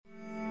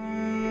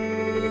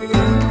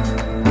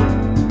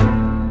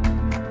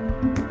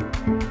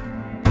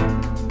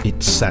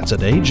It's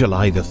Saturday,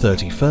 July the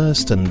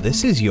 31st, and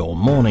this is your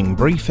morning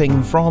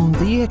briefing from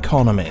The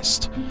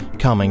Economist.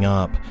 Coming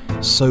up,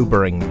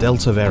 sobering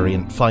Delta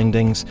variant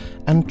findings,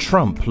 and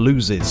Trump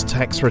loses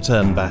tax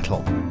return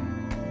battle.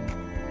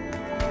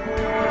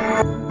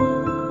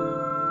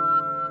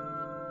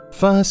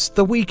 First,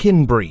 the week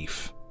in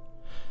brief.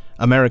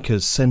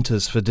 America's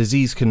Centers for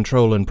Disease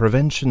Control and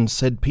Prevention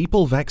said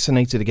people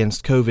vaccinated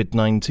against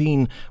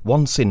COVID-19,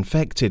 once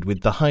infected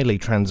with the highly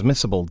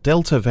transmissible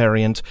Delta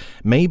variant,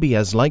 may be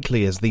as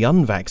likely as the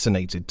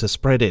unvaccinated to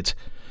spread it.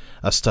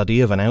 A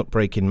study of an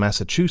outbreak in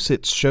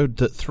Massachusetts showed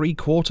that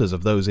 3/4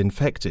 of those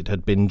infected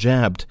had been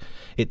jabbed.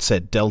 It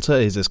said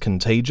Delta is as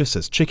contagious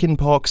as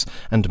chickenpox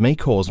and may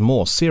cause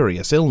more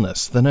serious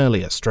illness than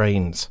earlier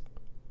strains.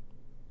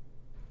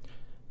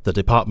 The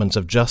Department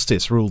of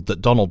Justice ruled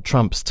that Donald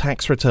Trump's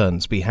tax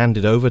returns be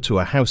handed over to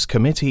a House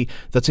committee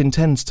that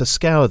intends to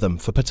scour them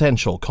for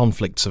potential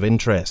conflicts of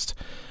interest.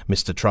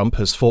 Mr. Trump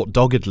has fought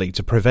doggedly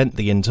to prevent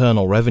the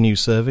Internal Revenue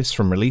Service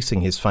from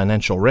releasing his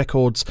financial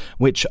records,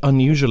 which,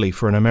 unusually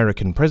for an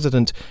American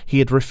president, he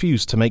had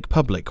refused to make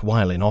public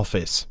while in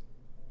office.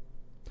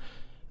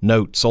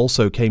 Notes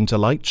also came to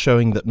light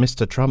showing that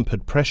Mr. Trump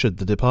had pressured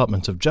the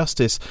Department of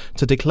Justice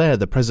to declare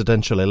the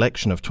presidential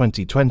election of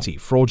 2020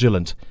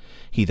 fraudulent.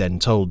 He then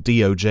told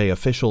DOJ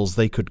officials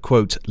they could,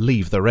 quote,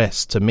 leave the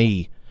rest to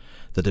me.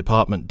 The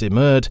department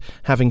demurred,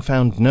 having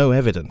found no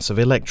evidence of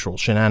electoral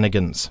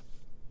shenanigans.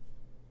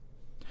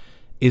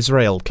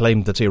 Israel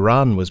claimed that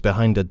Iran was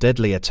behind a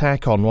deadly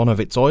attack on one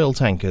of its oil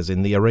tankers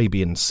in the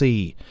Arabian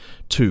Sea.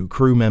 2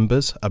 crew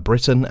members, a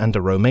Briton and a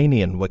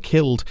Romanian, were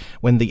killed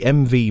when the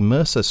MV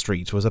Mercer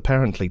Street was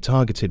apparently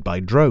targeted by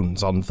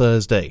drones on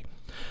Thursday.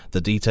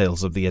 The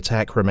details of the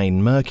attack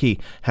remain murky.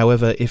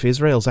 However, if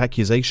Israel's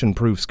accusation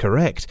proves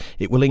correct,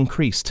 it will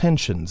increase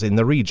tensions in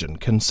the region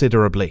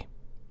considerably.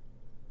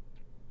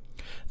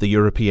 The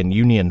European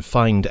Union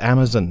fined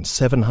Amazon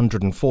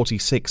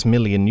 €746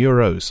 million,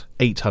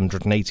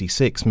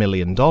 $886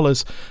 million,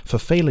 for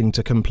failing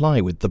to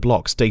comply with the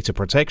bloc's data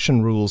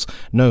protection rules,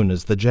 known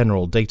as the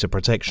General Data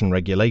Protection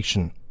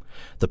Regulation.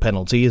 The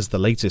penalty is the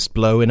latest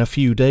blow in a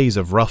few days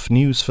of rough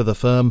news for the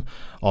firm.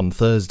 On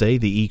Thursday,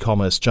 the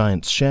e-commerce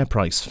giant's share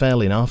price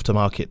fell in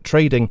aftermarket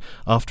trading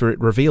after it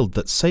revealed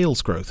that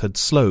sales growth had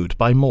slowed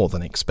by more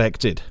than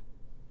expected.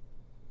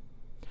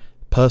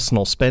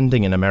 Personal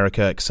spending in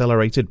America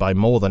accelerated by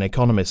more than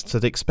economists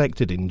had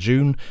expected in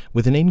June,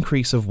 with an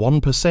increase of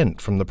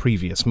 1% from the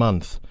previous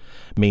month.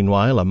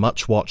 Meanwhile, a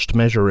much-watched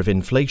measure of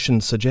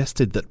inflation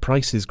suggested that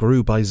prices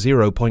grew by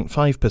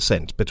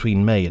 0.5%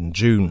 between May and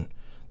June.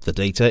 The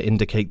data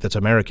indicate that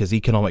America's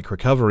economic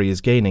recovery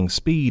is gaining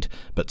speed,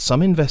 but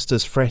some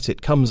investors fret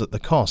it comes at the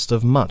cost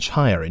of much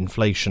higher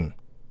inflation.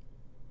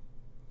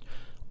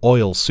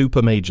 Oil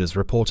supermajors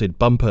reported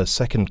bumper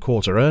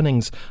second-quarter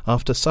earnings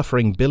after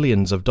suffering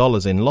billions of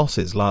dollars in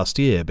losses last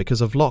year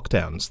because of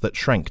lockdowns that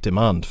shrank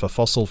demand for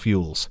fossil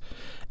fuels.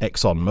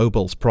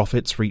 ExxonMobil's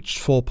profits reached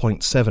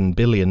 $4.7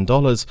 billion,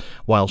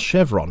 while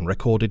Chevron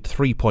recorded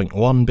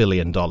 $3.1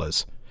 billion.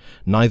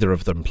 Neither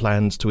of them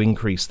plans to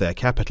increase their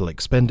capital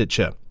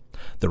expenditure.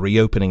 The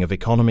reopening of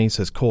economies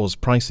has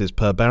caused prices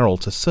per barrel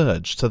to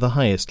surge to the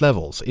highest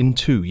levels in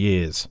 2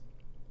 years.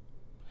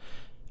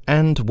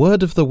 And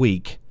word of the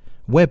week,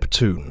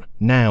 Webtoon,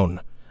 noun,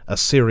 a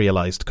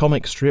serialized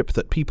comic strip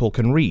that people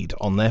can read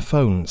on their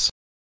phones.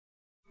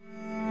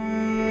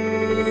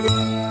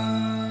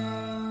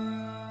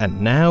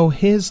 And now,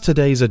 here's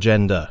today's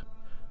agenda.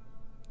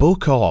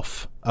 Book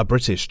off. A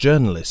British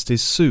journalist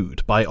is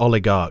sued by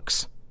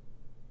oligarchs.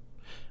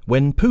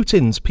 When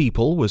Putin's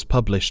People was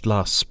published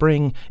last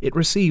spring, it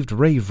received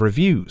rave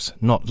reviews,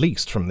 not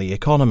least from The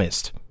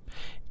Economist.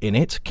 In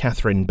it,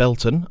 Catherine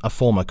Belton, a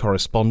former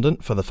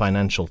correspondent for the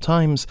Financial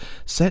Times,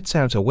 sets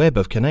out a web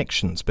of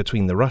connections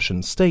between the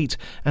Russian state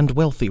and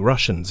wealthy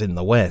Russians in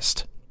the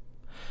West.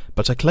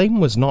 But a claim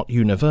was not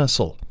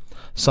universal.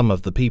 Some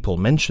of the people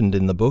mentioned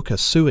in the book are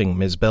suing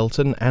Ms.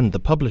 Belton and the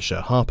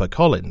publisher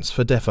HarperCollins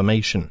for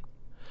defamation.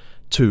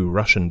 2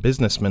 Russian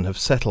businessmen have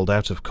settled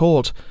out of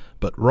court,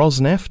 but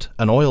Rosneft,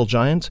 an oil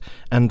giant,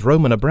 and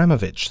Roman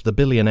Abramovich, the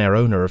billionaire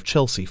owner of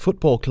Chelsea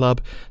Football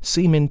Club,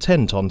 seem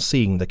intent on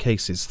seeing the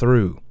cases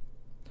through.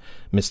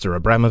 Mr.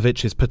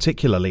 Abramovich is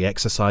particularly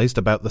exercised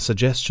about the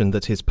suggestion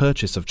that his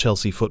purchase of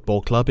Chelsea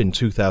Football Club in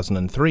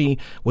 2003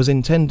 was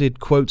intended,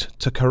 quote,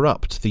 to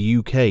corrupt the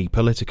UK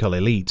political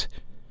elite.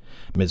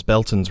 Ms.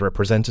 Belton's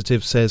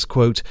representative says,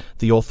 quote,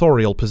 the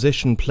authorial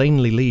position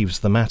plainly leaves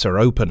the matter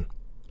open.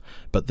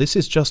 But this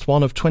is just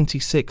one of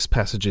 26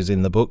 passages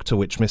in the book to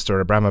which Mr.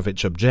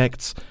 Abramovich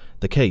objects.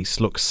 The case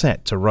looks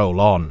set to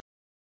roll on.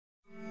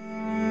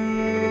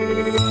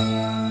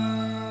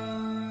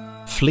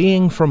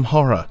 Fleeing from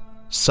horror,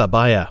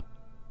 Sabaya.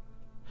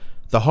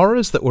 The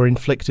horrors that were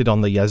inflicted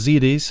on the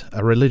Yazidis,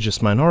 a religious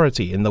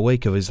minority in the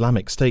wake of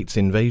Islamic State's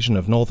invasion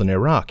of northern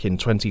Iraq in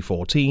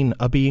 2014,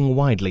 are being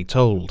widely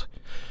told.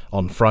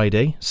 On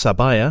Friday,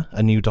 Sabaya,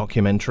 a new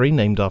documentary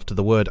named after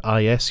the word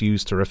IS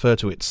used to refer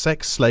to its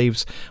sex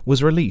slaves,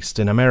 was released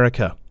in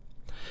America.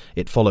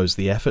 It follows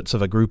the efforts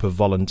of a group of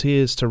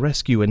volunteers to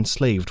rescue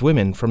enslaved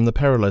women from the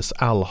perilous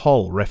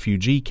Al-Hol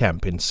refugee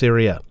camp in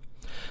Syria.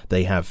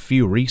 They have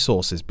few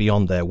resources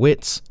beyond their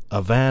wits,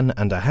 a van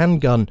and a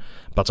handgun,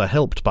 but are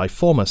helped by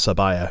former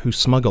Sabaya who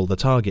smuggle the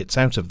targets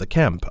out of the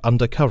camp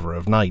under cover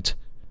of night.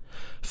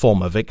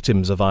 Former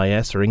victims of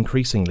IS are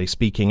increasingly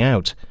speaking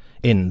out.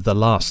 In The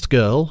Last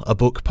Girl, a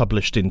book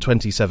published in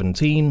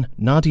 2017,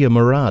 Nadia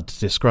Murad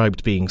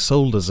described being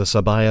sold as a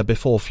Sabaya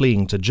before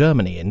fleeing to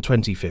Germany in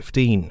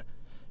 2015.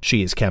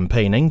 She is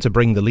campaigning to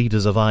bring the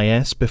leaders of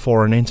IS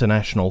before an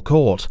international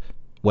court.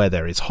 Where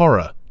there is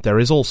horror, there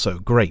is also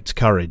great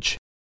courage.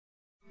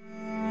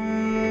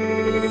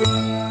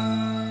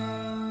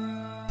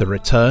 The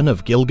Return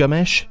of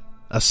Gilgamesh,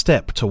 a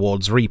step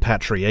towards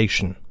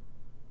repatriation.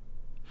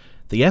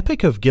 The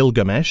Epic of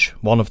Gilgamesh,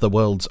 one of the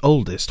world's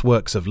oldest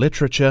works of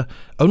literature,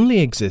 only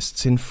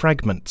exists in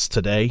fragments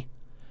today.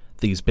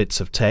 These bits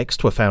of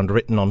text were found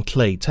written on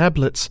clay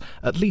tablets,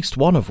 at least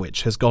one of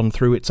which has gone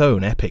through its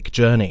own epic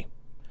journey.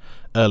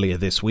 Earlier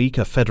this week,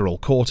 a federal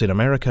court in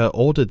America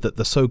ordered that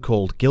the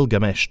so-called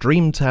Gilgamesh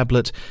Dream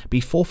Tablet be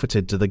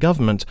forfeited to the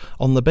government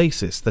on the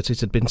basis that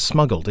it had been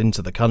smuggled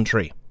into the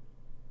country.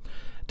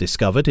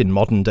 Discovered in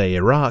modern-day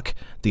Iraq,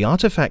 the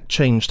artifact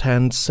changed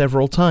hands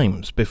several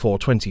times before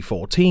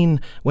 2014,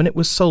 when it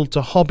was sold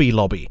to Hobby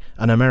Lobby,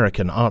 an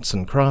American arts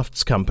and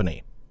crafts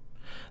company.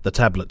 The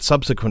tablet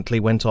subsequently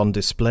went on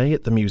display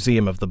at the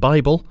Museum of the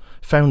Bible,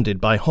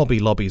 founded by Hobby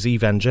Lobby's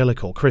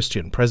evangelical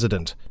Christian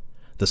president.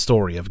 The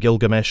story of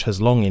Gilgamesh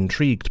has long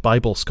intrigued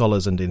Bible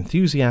scholars and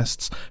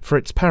enthusiasts for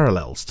its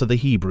parallels to the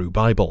Hebrew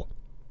Bible.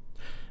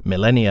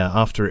 Millennia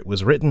after it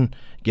was written,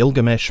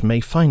 Gilgamesh may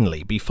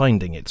finally be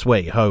finding its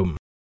way home.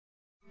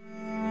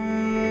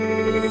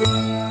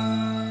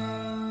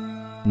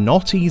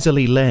 Not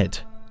easily led,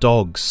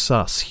 dogs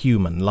suss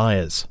human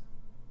liars.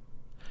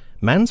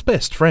 Man's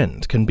best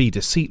friend can be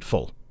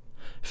deceitful.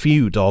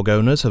 Few dog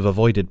owners have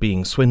avoided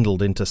being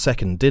swindled into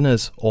second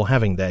dinners or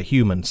having their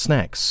human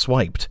snacks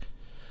swiped.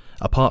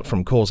 Apart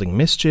from causing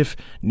mischief,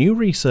 new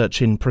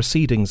research in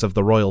Proceedings of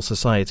the Royal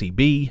Society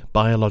B,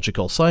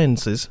 Biological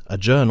Sciences, a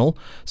journal,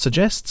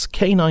 suggests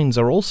canines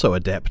are also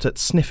adept at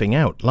sniffing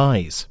out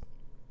lies.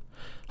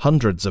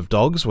 Hundreds of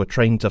dogs were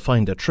trained to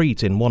find a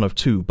treat in one of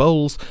two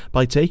bowls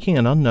by taking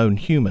an unknown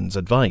human's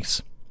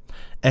advice.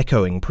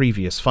 Echoing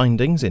previous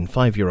findings in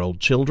 5-year-old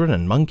children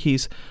and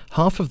monkeys,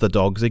 half of the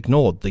dogs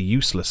ignored the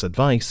useless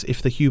advice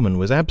if the human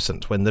was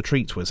absent when the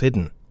treat was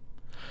hidden.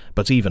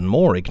 But even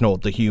more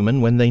ignored the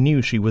human when they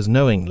knew she was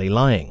knowingly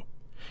lying.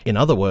 In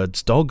other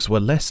words, dogs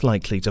were less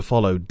likely to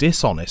follow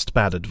dishonest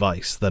bad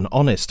advice than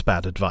honest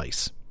bad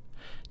advice.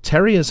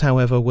 Terriers,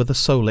 however, were the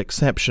sole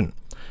exception.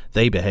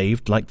 They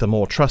behaved like the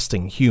more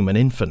trusting human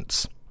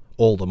infants.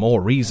 All the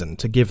more reason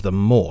to give them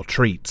more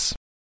treats.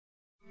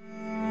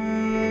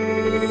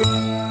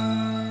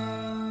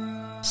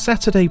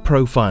 Saturday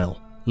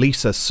Profile.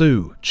 Lisa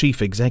Su,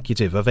 Chief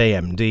Executive of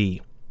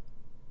AMD.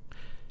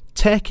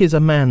 Tech is a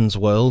man's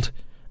world,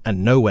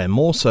 and nowhere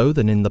more so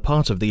than in the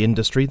part of the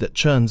industry that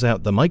churns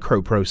out the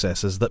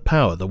microprocessors that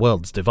power the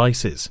world's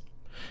devices.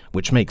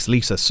 Which makes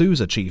Lisa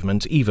Su's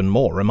achievement even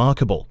more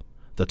remarkable.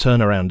 The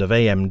turnaround of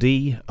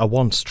AMD, a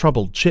once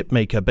troubled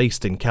chipmaker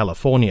based in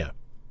California.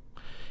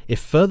 If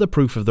further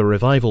proof of the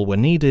revival were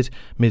needed,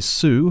 Ms.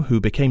 Su,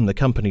 who became the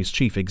company's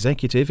chief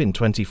executive in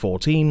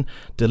 2014,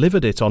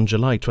 delivered it on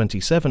July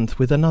 27th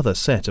with another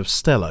set of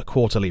stellar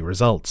quarterly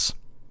results.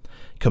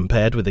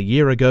 Compared with a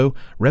year ago,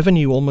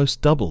 revenue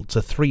almost doubled to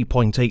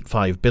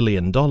 $3.85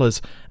 billion,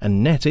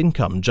 and net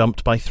income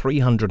jumped by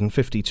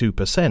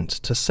 352%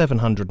 to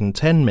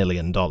 $710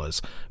 million,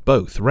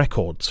 both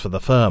records for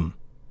the firm.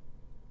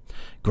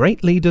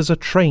 Great leaders are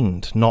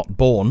trained, not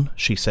born,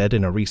 she said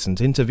in a recent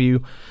interview,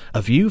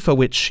 a view for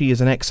which she is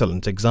an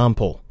excellent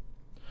example.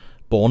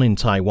 Born in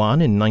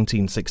Taiwan in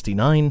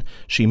 1969,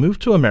 she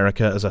moved to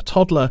America as a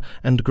toddler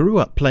and grew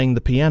up playing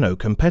the piano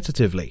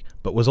competitively,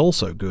 but was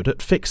also good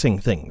at fixing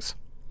things.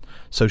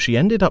 So she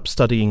ended up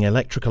studying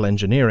electrical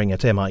engineering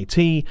at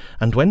MIT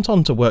and went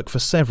on to work for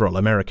several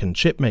American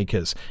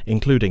chipmakers,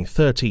 including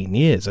 13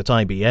 years at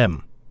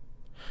IBM.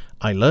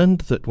 I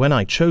learned that when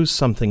I chose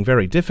something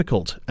very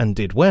difficult and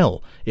did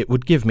well, it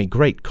would give me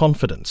great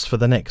confidence for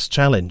the next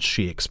challenge,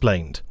 she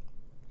explained.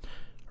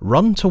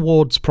 Run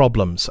towards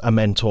problems, a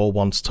mentor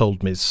once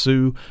told Ms.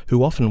 Su,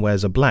 who often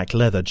wears a black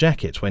leather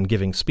jacket when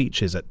giving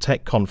speeches at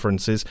tech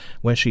conferences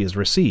where she is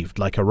received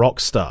like a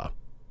rock star.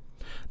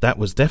 That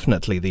was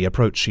definitely the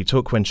approach she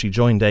took when she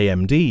joined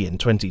AMD in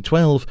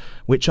 2012,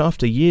 which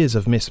after years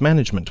of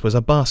mismanagement was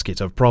a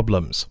basket of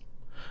problems.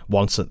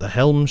 Once at the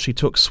helm, she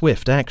took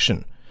swift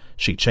action.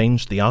 She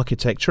changed the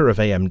architecture of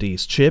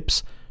AMD's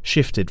chips,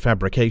 shifted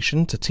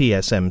fabrication to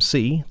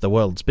TSMC, the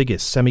world's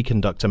biggest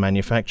semiconductor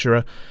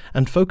manufacturer,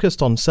 and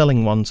focused on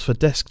selling ones for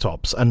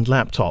desktops and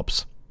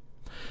laptops.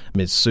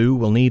 Ms. Su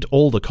will need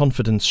all the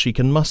confidence she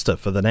can muster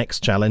for the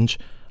next challenge.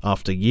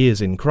 After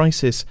years in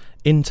crisis,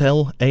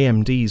 Intel,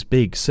 AMD's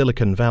big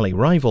Silicon Valley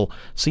rival,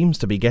 seems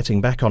to be getting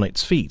back on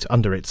its feet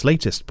under its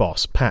latest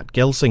boss, Pat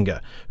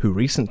Gelsinger, who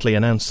recently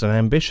announced an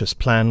ambitious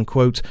plan,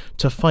 quote,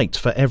 to fight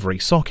for every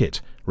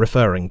socket,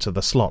 referring to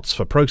the slots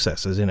for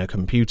processors in a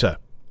computer.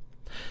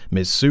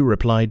 Ms. Su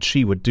replied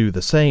she would do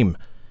the same.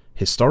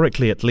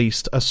 Historically at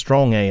least, a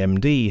strong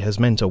AMD has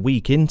meant a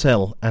weak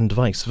Intel and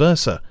vice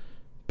versa.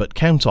 But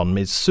count on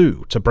Ms.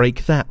 Su to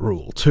break that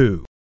rule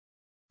too.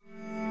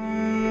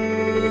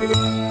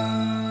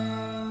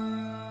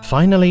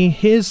 Finally,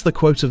 here's the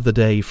quote of the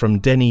day from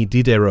Denis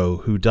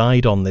Diderot, who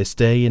died on this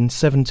day in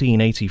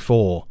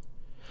 1784.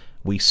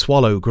 "We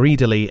swallow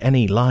greedily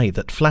any lie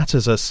that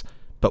flatters us,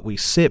 but we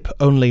sip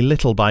only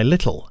little by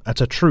little at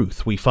a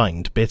truth we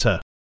find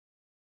bitter."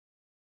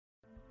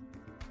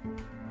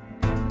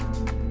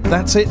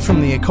 That's it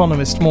from the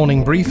Economist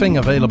Morning Briefing,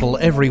 available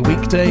every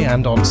weekday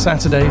and on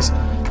Saturdays.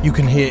 You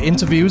can hear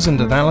interviews and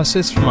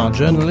analysis from our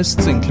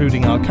journalists,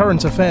 including our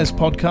current affairs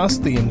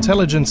podcast, The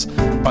Intelligence,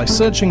 by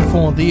searching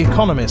for The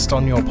Economist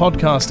on your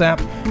podcast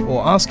app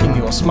or asking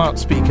your smart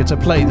speaker to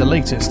play the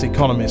latest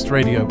Economist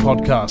radio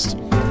podcast.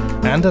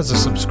 And as a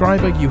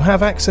subscriber, you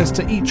have access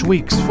to each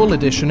week's full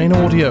edition in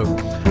audio.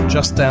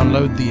 Just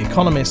download the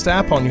Economist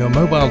app on your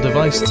mobile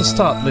device to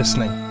start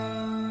listening.